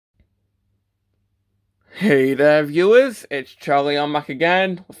Hey there viewers, it's Charlie. I'm back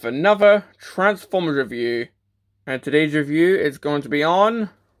again with another Transformers review. And today's review is going to be on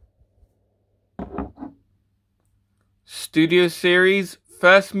Studio Series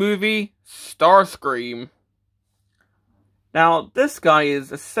first movie, Starscream. Now, this guy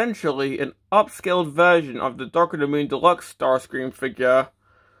is essentially an upscaled version of the Dark of the Moon Deluxe Starscream figure.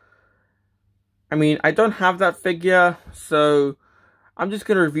 I mean, I don't have that figure, so I'm just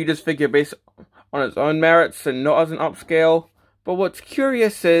going to review this figure based on its own merits and not as an upscale. But what's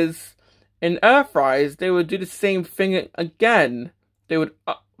curious is, in Earthrise, they would do the same thing again. They would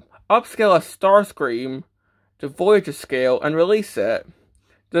upscale a Starscream to Voyager scale and release it.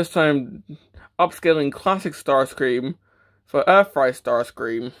 This time, upscaling classic Starscream for Earthrise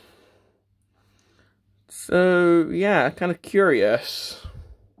Starscream. So, yeah, kind of curious.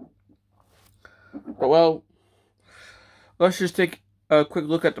 But well, let's just take a quick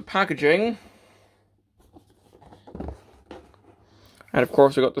look at the packaging. And of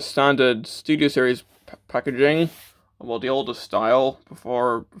course we got the standard Studio Series packaging, well, the older style,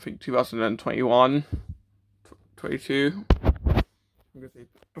 before, I think, 2021, 22. I'm gonna say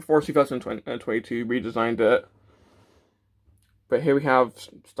before 2022 redesigned it. But here we have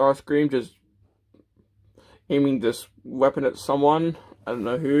Starscream just aiming this weapon at someone, I don't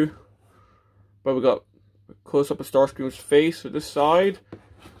know who. But we got a close-up of Starscream's face for this side.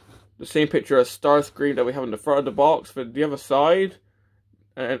 The same picture as Starscream that we have in the front of the box for the other side.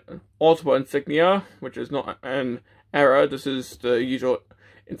 And Ultimate insignia, which is not an error. This is the usual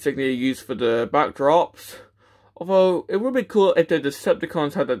insignia used for the backdrops. Although, it would be cool if the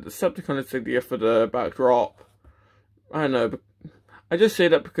Decepticons had a Decepticon insignia for the backdrop. I don't know, but I just say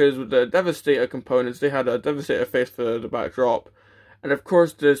that because with the Devastator components, they had a Devastator face for the backdrop. And of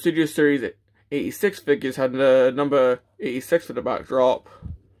course, the Studio Series 86 figures had the number 86 for the backdrop.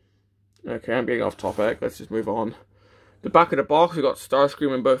 Okay, I'm getting off topic. Let's just move on. The back of the box, we got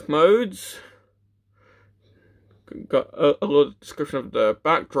Starscream in both modes. Got a little description of the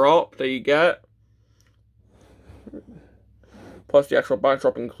backdrop that you get. Plus the actual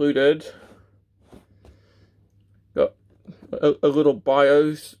backdrop included. Got a little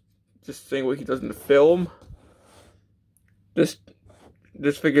bio, just saying what he does in the film. This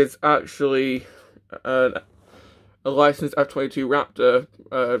figure is actually a licensed F-22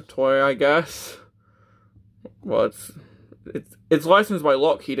 Raptor toy, I guess. Well, it's licensed by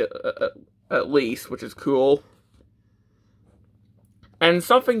Lockheed at least, which is cool. And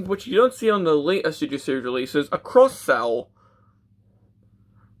something which you don't see on the later Studio Series releases, a cross-sell.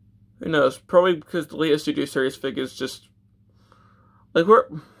 Who knows? Probably because the later Studio Series figures just... Like,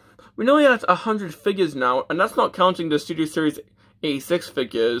 we only at 100 figures now, and that's not counting the Studio Series 86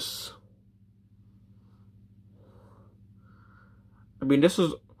 figures. I mean, this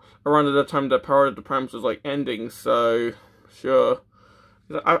was around the time that Power of the Primes was, like, ending, so... Sure.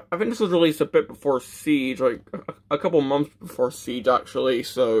 I think this was released a bit before Siege, like, a couple months before Siege, actually,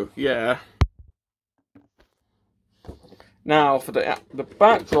 so, yeah. Now, for the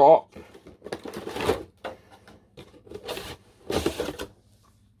backdrop...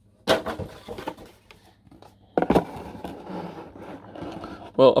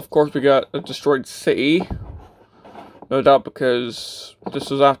 Well, of course, we got a destroyed city. No doubt because this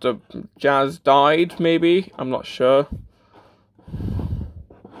was after Jazz died, maybe? I'm not sure.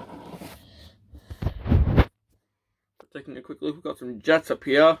 Taking a quick look, we've got some jets up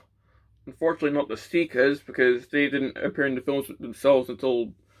here. Unfortunately, not the Seekers, because they didn't appear in the films themselves until,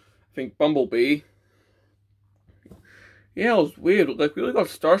 I think, Bumblebee. Yeah, it was weird. Like, we only got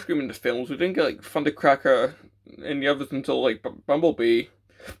Starscream in the films. We didn't get, like, Thundercracker and the others until, like, Bumblebee.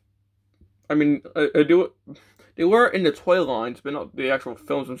 I mean, they were in the toy lines, but not the actual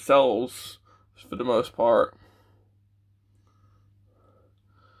films themselves, for the most part.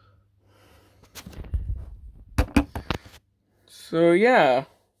 So, yeah.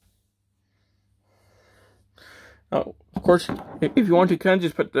 Now, of course, if you want to, you can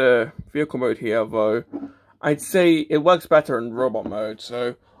just put the vehicle mode here, though. I'd say it works better in robot mode,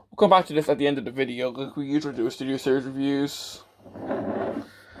 so we'll come back to this at the end of the video, like we usually do with Studio Series reviews.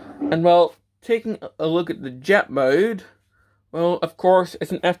 And, well, taking a look at the jet mode, well, of course,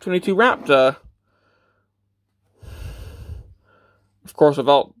 it's an F-22 Raptor. Of course,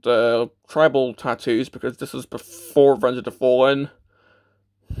 without the tribal tattoos, because this was before Revenge of the Fallen.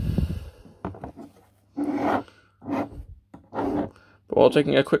 But while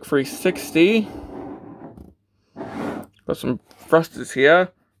taking a quick 360, got some thrusters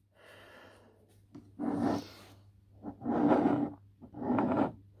here. Of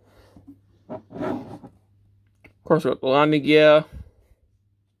course, we got the landing gear.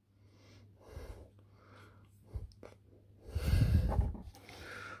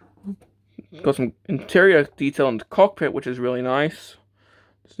 got some interior detail in the cockpit, which is really nice.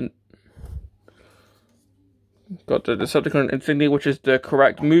 Got the Decepticon insignia, which is the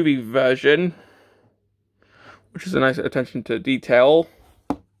correct movie version, which is a nice attention to detail.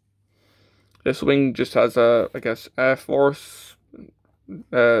 This wing just has a, I guess, Air Force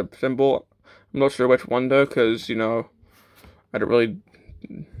symbol. I'm not sure which one though, because, you know, I don't really...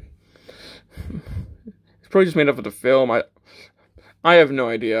 It's probably just made up for the film. I have no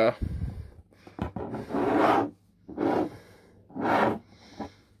idea.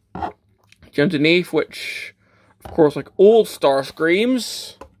 Underneath, which, of course, like all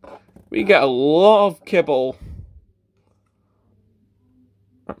Starscreams, we get a lot of kibble.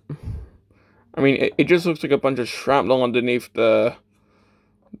 I mean, it just looks like a bunch of shrapnel underneath the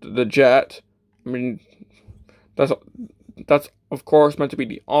jet. I mean, that's of course meant to be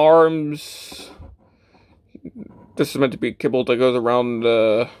the arms. This is meant to be kibble that goes around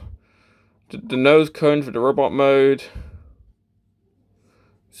the nose cone for the robot mode.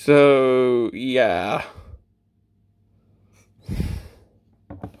 So, yeah.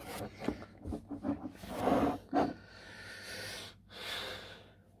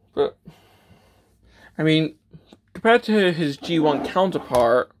 But, I mean, compared to his G1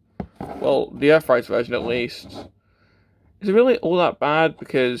 counterpart, well, the Earthrise version at least, is it really all that bad?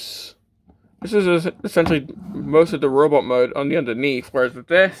 Because this is essentially most of the robot mode on the underneath, whereas with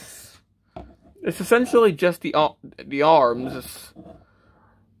this, it's essentially just the arms.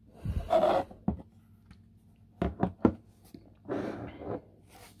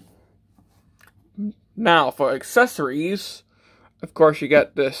 Now, for accessories, of course you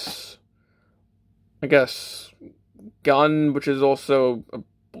get this, I guess, gun, which is also a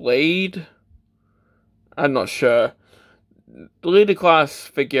blade. I'm not sure. The Leader class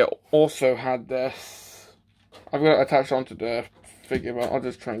figure also had this. I've got it attached onto the figure, but I'll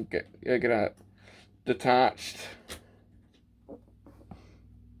just try and get it detached.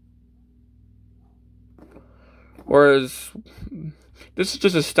 Whereas, this is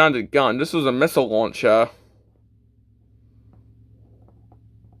just a standard gun. This was a missile launcher.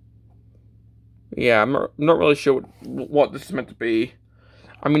 Yeah, I'm not really sure what this is meant to be.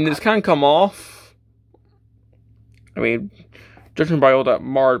 I mean, this can come off. I mean, judging by all that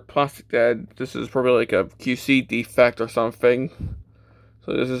marred plastic there, this is probably like a QC defect or something.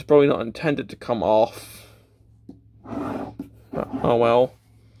 So this is probably not intended to come off. But, oh well.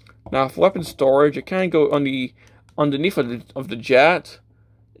 Now, for weapon storage, it can go on the underneath of the jet,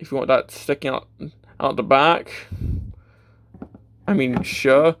 if you want that sticking out the back. I mean,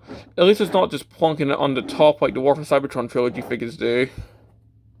 sure. At least it's not just plonking it on the top like the War for Cybertron trilogy figures do.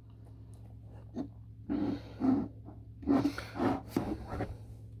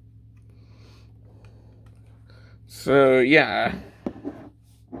 So, yeah.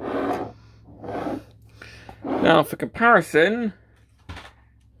 Now, for comparison,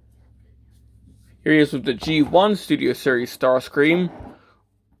 here he is with the G1 Studio Series Starscream,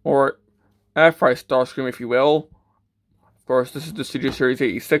 or Airfry Starscream if you will. Of course, this is the Studio Series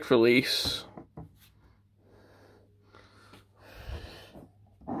 86 release.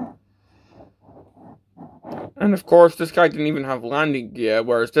 And of course, this guy didn't even have landing gear,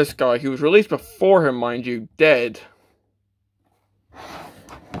 whereas this guy, he was released before him, mind you, dead.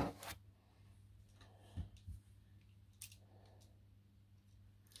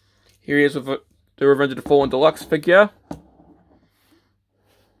 Here he is with the Revenge of the Fallen Deluxe figure.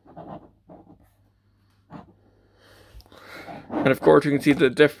 And of course you can see the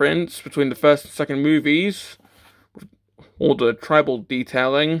difference between the first and second movies, with all the tribal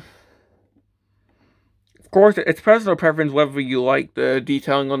detailing. Of course, it's personal preference whether you like the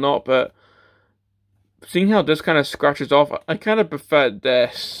detailing or not, but seeing how this kind of scratches off, I kind of prefer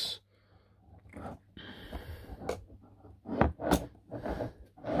this.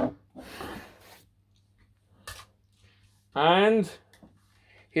 And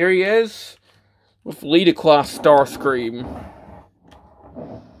here he is with Leader Class Starscream.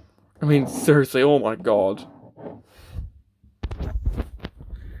 I mean, seriously, oh my god.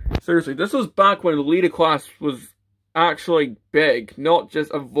 Seriously, this was back when Leader Class was actually big, not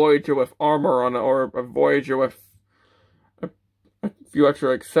just a Voyager with armor on it or a Voyager with a few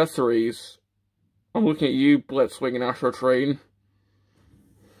extra accessories. I'm looking at you, Blitzwing and Astro Train.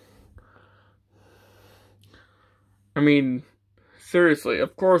 I mean, seriously,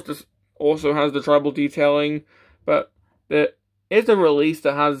 of course this also has the tribal detailing, but there is a release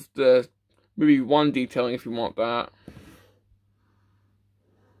that has the movie 1 detailing if you want that.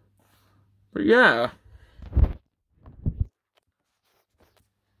 But yeah.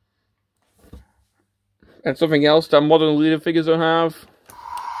 And something else that modern Leader figures don't have.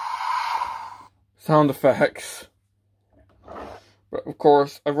 sound effects. But of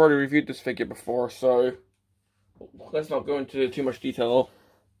course, I've already reviewed this figure before, so let's not go into too much detail.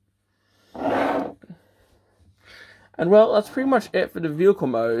 And well, that's pretty much it for the vehicle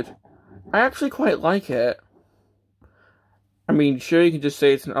mode. I actually quite like it. I mean, sure, you can just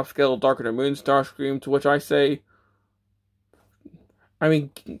say it's an upscale Darker Than Moon Starscream, to which I say, I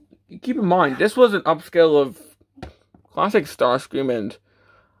mean, keep in mind, this was an upscale of classic Starscream, and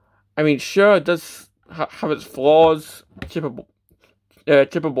I mean, sure, it does have its flaws,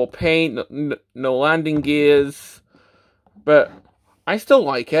 chippable paint, no landing gears, but I still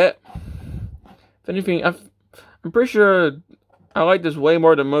like it. If anything, I'm pretty sure I like this way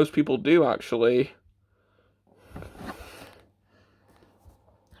more than most people do, actually.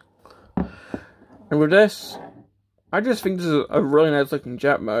 And with this, I just think this is a really nice looking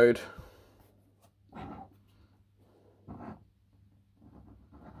jet mode.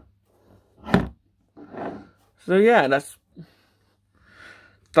 So yeah, that's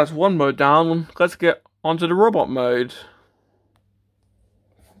one mode down. Let's get onto the robot mode.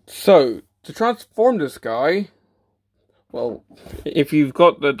 So, to transform this guy, well, if you've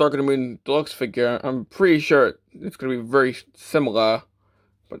got the Darker Than Moon Deluxe figure, I'm pretty sure it's going to be very similar.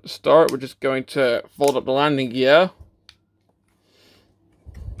 But to start, we're just going to fold up the landing gear,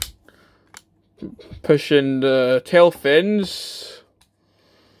 push in the tail fins,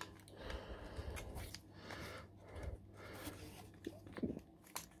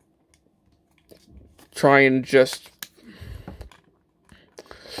 try and just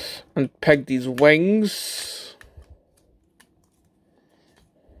unpeg these wings.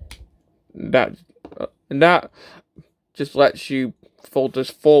 That just lets you fold this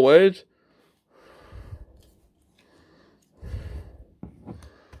forward.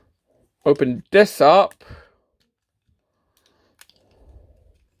 Open this up.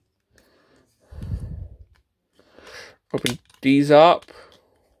 Open these up.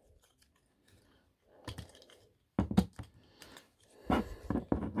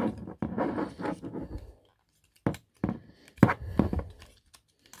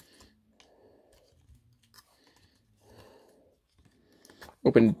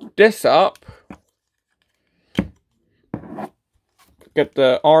 Open this up. Get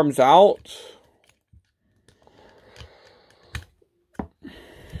the arms out.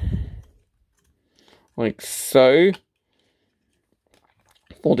 Like so.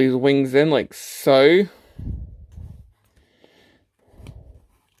 Fold these wings in like so.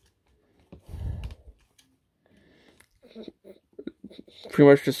 Pretty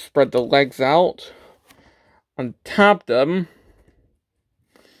much just spread the legs out. Untap them.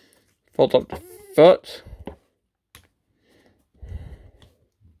 Fold up the foot.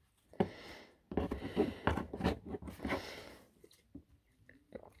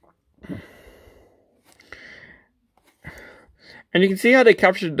 And you can see how they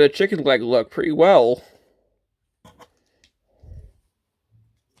captured the chicken leg look pretty well.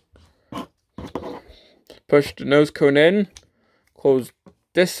 Push the nose cone in. Close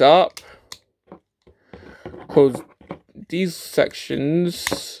this up. Close these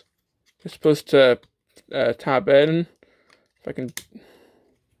sections. You're supposed to tab in. If I can.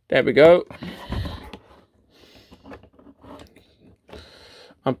 There we go.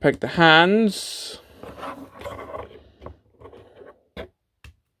 Unpeg the hands.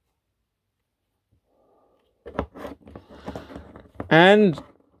 And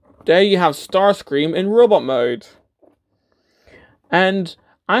there you have Starscream in robot mode. And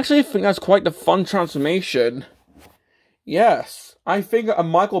I actually think that's quite the fun transformation. Yes, I think a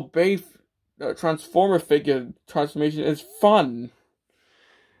Michael Bay Transformer figure transformation is fun.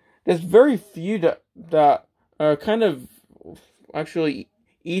 There's very few that are kind of actually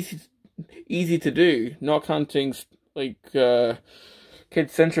easy to do, not counting like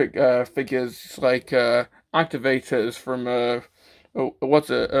kid-centric figures like activators from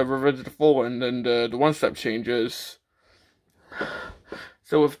Revenge of the Fallen and the one-step changes.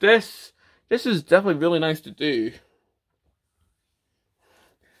 So with this is definitely really nice to do.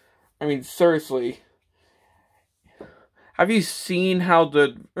 I mean, seriously. Have you seen how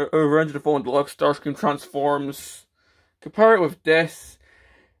the Revenge of the Fallen Deluxe Starscream transforms? Compare it with this.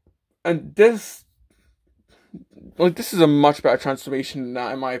 And this... like, this is a much better transformation than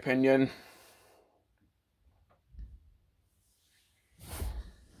that, in my opinion.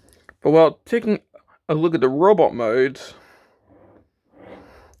 But while taking a look at the robot mode...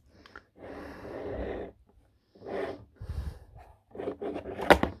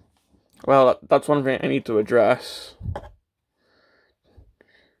 well, that's one thing I need to address.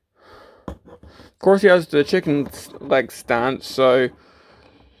 Of course, he has the chicken leg stance, so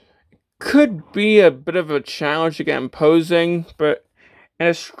could be a bit of a challenge to get him posing, but in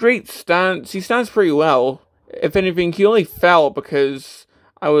a straight stance, he stands pretty well. If anything, he only fell because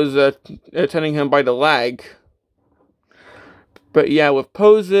I was turning him by the leg. But yeah, with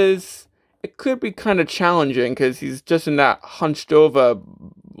poses, it could be kind of challenging because he's just in that hunched over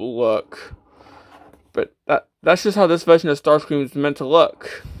look. But that's just how this version of Starscream is meant to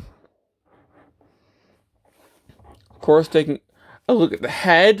look. Of course, taking a look at the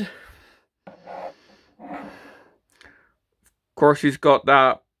head. Of course, he's got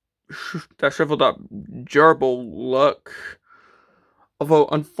that shriveled up gerbil look. Although,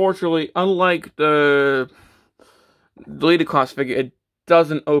 unfortunately, unlike the leader class figure, it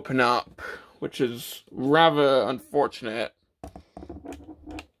doesn't open up, which is rather unfortunate.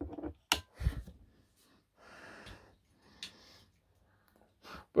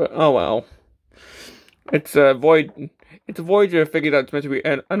 But oh well. It's a Voyager figure that's meant to be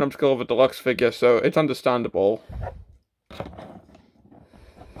an upscale of a deluxe figure, so it's understandable.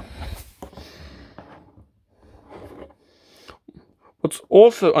 What's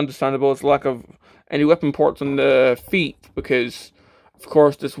also understandable is the lack of any weapon ports on the feet, because, of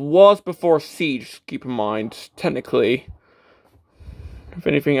course, this was before Siege, keep in mind, technically. If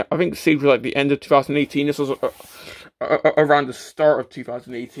anything, I think Siege was like the end of 2018, this was around the start of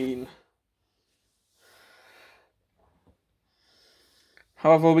 2018.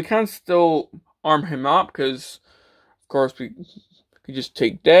 However, we can still arm him up, because, of course, we can just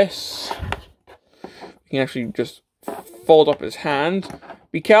take this. We can actually just fold up his hand.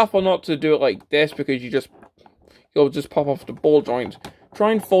 Be careful not to do it like this, because you'll just pop off the ball joint.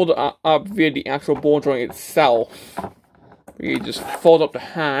 Try and fold it up via the actual ball joint itself. You just fold up the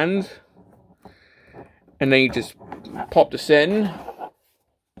hand, and then you just pop this in.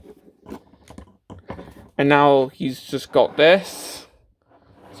 And now he's just got this.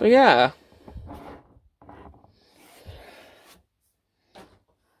 So yeah.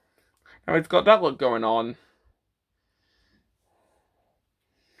 Now it's got that look going on.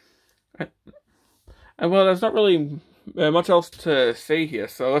 And well, there's not really much else to say here,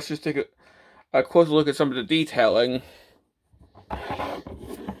 so let's just take a closer look at some of the detailing.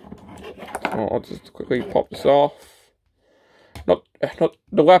 Oh, I'll just quickly pop this off. Not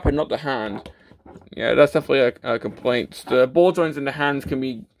the weapon, not the hand. Yeah, that's definitely a complaint. The ball joints in the hands can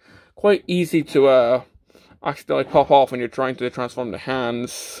be quite easy to accidentally pop off when you're trying to transform the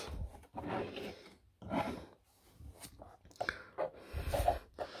hands.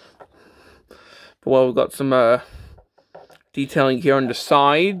 But well, we've got some detailing here on the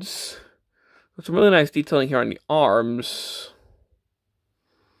sides. Got some really nice detailing here on the arms.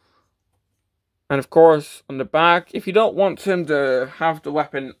 And of course, on the back, if you don't want him to have the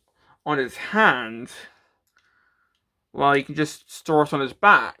weapon on his hand, well, you can just store it on his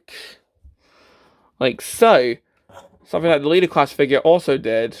back. Like so. Something like the leader class figure also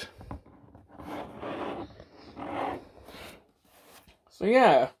did. So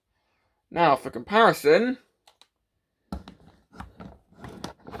yeah. Now, for comparison,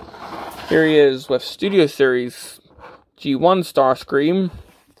 here he is with Studio Series G1 Starscream,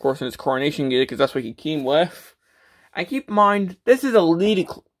 of course in his coronation gear, because that's what he came with. And keep in mind, this is a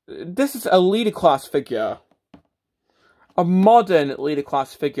leader class figure, a modern leader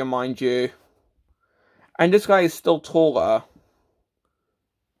class figure, mind you. And this guy is still taller.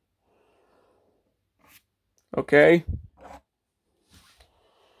 Okay.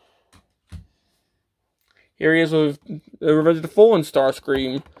 Here he is with the Revenge of the Fallen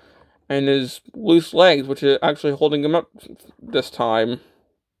Starscream and his loose legs, which are actually holding him up this time.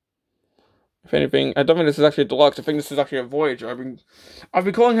 If anything, I don't think this is actually a deluxe. I think this is actually a Voyager. I've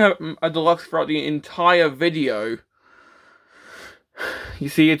been calling him a deluxe throughout the entire video. You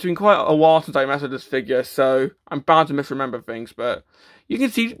see, it's been quite a while since I messed with this figure, so I'm bound to misremember things. But you can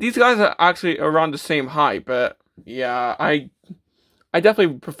see these guys are actually around the same height. But yeah, I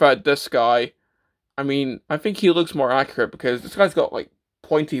definitely preferred this guy. I mean, I think he looks more accurate because this guy's got, like,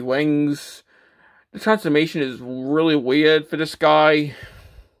 pointy wings. The transformation is really weird for this guy.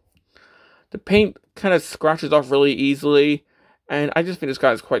 The paint kind of scratches off really easily. And I just think this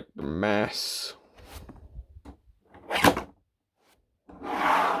guy is quite a mess.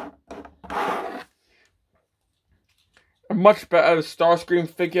 A much better Starscream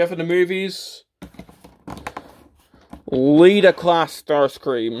figure for the movies. Leader class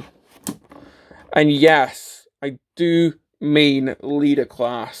Starscream. And yes, I do mean leader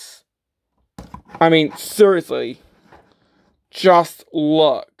class. I mean, seriously. Just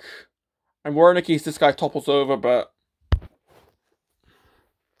look. I'm worried in case this guy topples over, but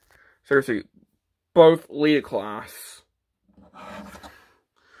seriously, both leader class.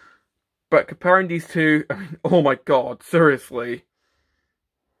 But comparing these two, I mean, oh my god, seriously.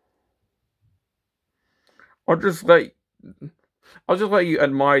 I'll just let you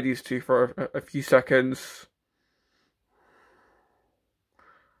admire these two for a few seconds.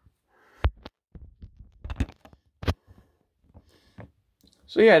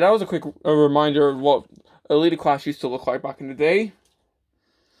 So yeah, that was a quick reminder of what Elite Class used to look like back in the day.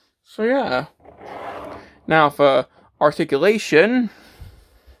 So yeah. Now for articulation.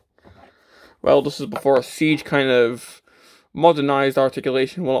 Well, this is before Siege kind of modernized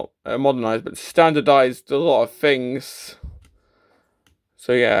articulation. Well, not modernized, but standardized a lot of things.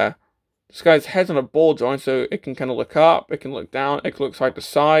 So yeah. This guy's head's on a ball joint, so it can kind of look up, it can look down, it can look side to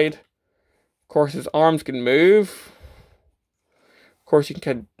side. Of course, his arms can move. Of course, you can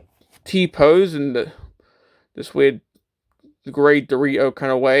kind of T-pose in this weird gray Dorito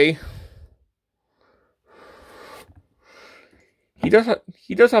kind of way. He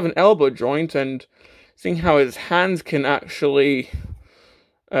does have an elbow joint, and seeing how his hands can actually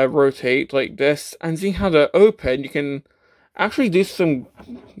rotate like this, and seeing how they're open, you can actually do some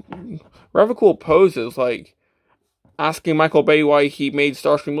rather cool poses, like asking Michael Bay why he made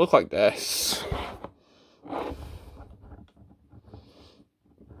Starscream look like this.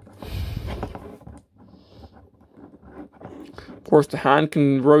 Of course, the hand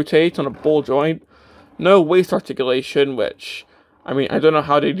can rotate on a ball joint. No waist articulation, which, I mean, I don't know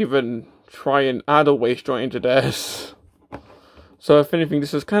how they'd even try and add a waist joint into this. So, if anything,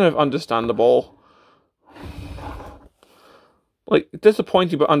 this is kind of understandable. Like,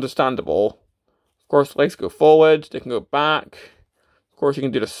 disappointing, but understandable. Of course, legs go forward, they can go back. Of course, you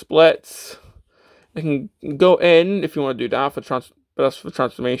can do the splits. They can go in, if you want to do that, but that's for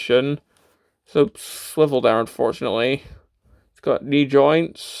transformation. So, swivel there, unfortunately. It's got knee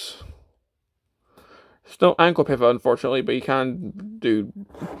joints. There's no ankle pivot, unfortunately, but you can do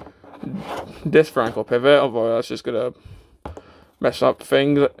this for ankle pivot, although that's just gonna mess up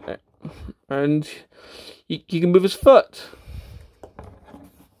things. And he can move his foot.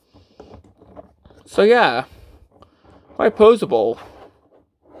 So yeah, quite poseable.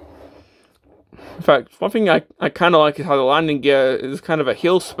 In fact, one thing I kind of like is how the landing gear is kind of a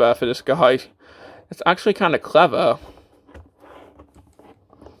heel spur for this guy. It's actually kind of clever.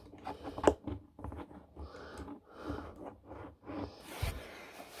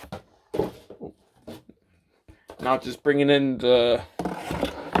 Now just bringing in just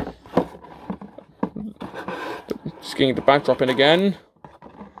getting the backdrop in again.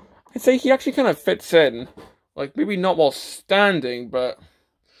 I'd say he actually kind of fits in. Like, maybe not while standing, but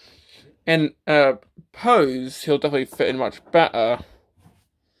in pose, he'll definitely fit in much better.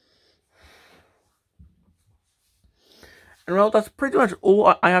 And well, that's pretty much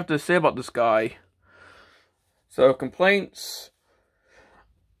all I have to say about this guy. So, complaints.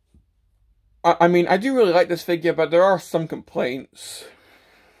 I mean, I do really like this figure, but there are some complaints.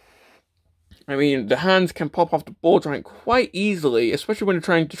 I mean, the hands can pop off the ball joint quite easily, especially when you're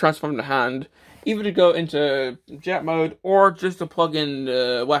trying to transform the hand, either to go into jet mode or just to plug in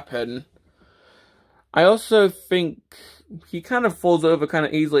the weapon. I also think he kind of falls over kind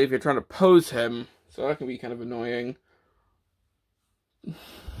of easily if you're trying to pose him, so that can be kind of annoying.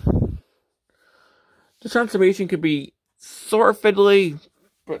 The transformation could be sort of fiddly,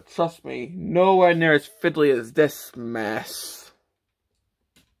 but trust me, nowhere near as fiddly as this mess.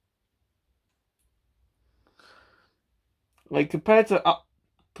 Like, compared to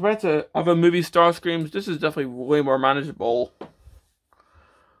other movie Starscreams, this is definitely way more manageable.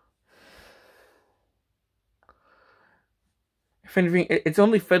 If anything, it's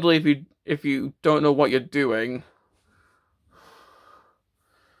only fiddly if you don't know what you're doing.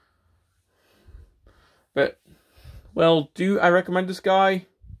 But, well, do I recommend this guy?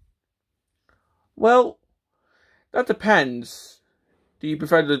 Well, that depends. Do you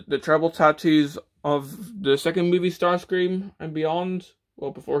prefer the tribal tattoos of the second movie, Starscream and beyond?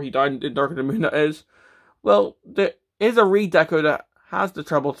 Well, before he died in Dark of the Moon, that is. Well, there is a redeco that has the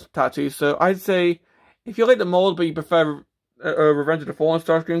tribal tattoos, so I'd say if you like the mold but you prefer Revenge of the Fallen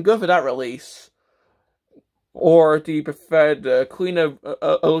Starscream, go for that release. Or do you prefer the cleaner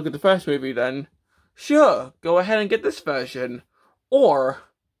look at the first movie, then sure, go ahead and get this version. Or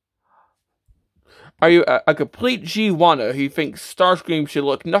are you a complete G1er who thinks Starscream should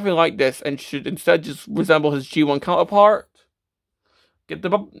look nothing like this and should instead just resemble his G1 counterpart? Get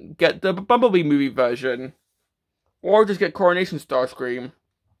the Bumblebee movie version. Or just get Coronation Starscream.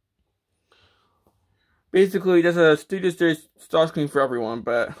 Basically, there's a Studio Series Starscream for everyone,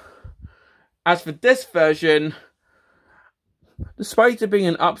 but as for this version, despite it being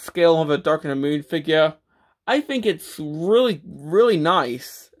an upscale of a Dark of the Moon figure, I think it's really, really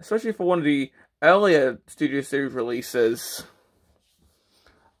nice, especially for one of the earlier Studio Series releases.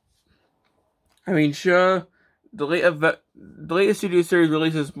 I mean, sure, the later Studio Series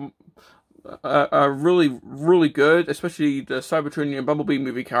releases are really, really good, especially the Cybertron and Bumblebee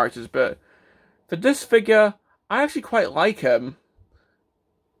movie characters, but for this figure, I actually quite like him.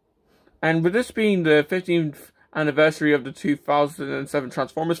 And with this being the 15th anniversary of the 2007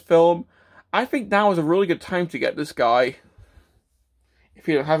 Transformers film, I think now is a really good time to get this guy, if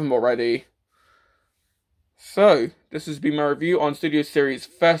you don't have him already. So, this has been my review on Studio Series'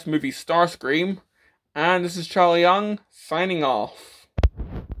 first movie, Starscream, and this is Charlie Young, signing off.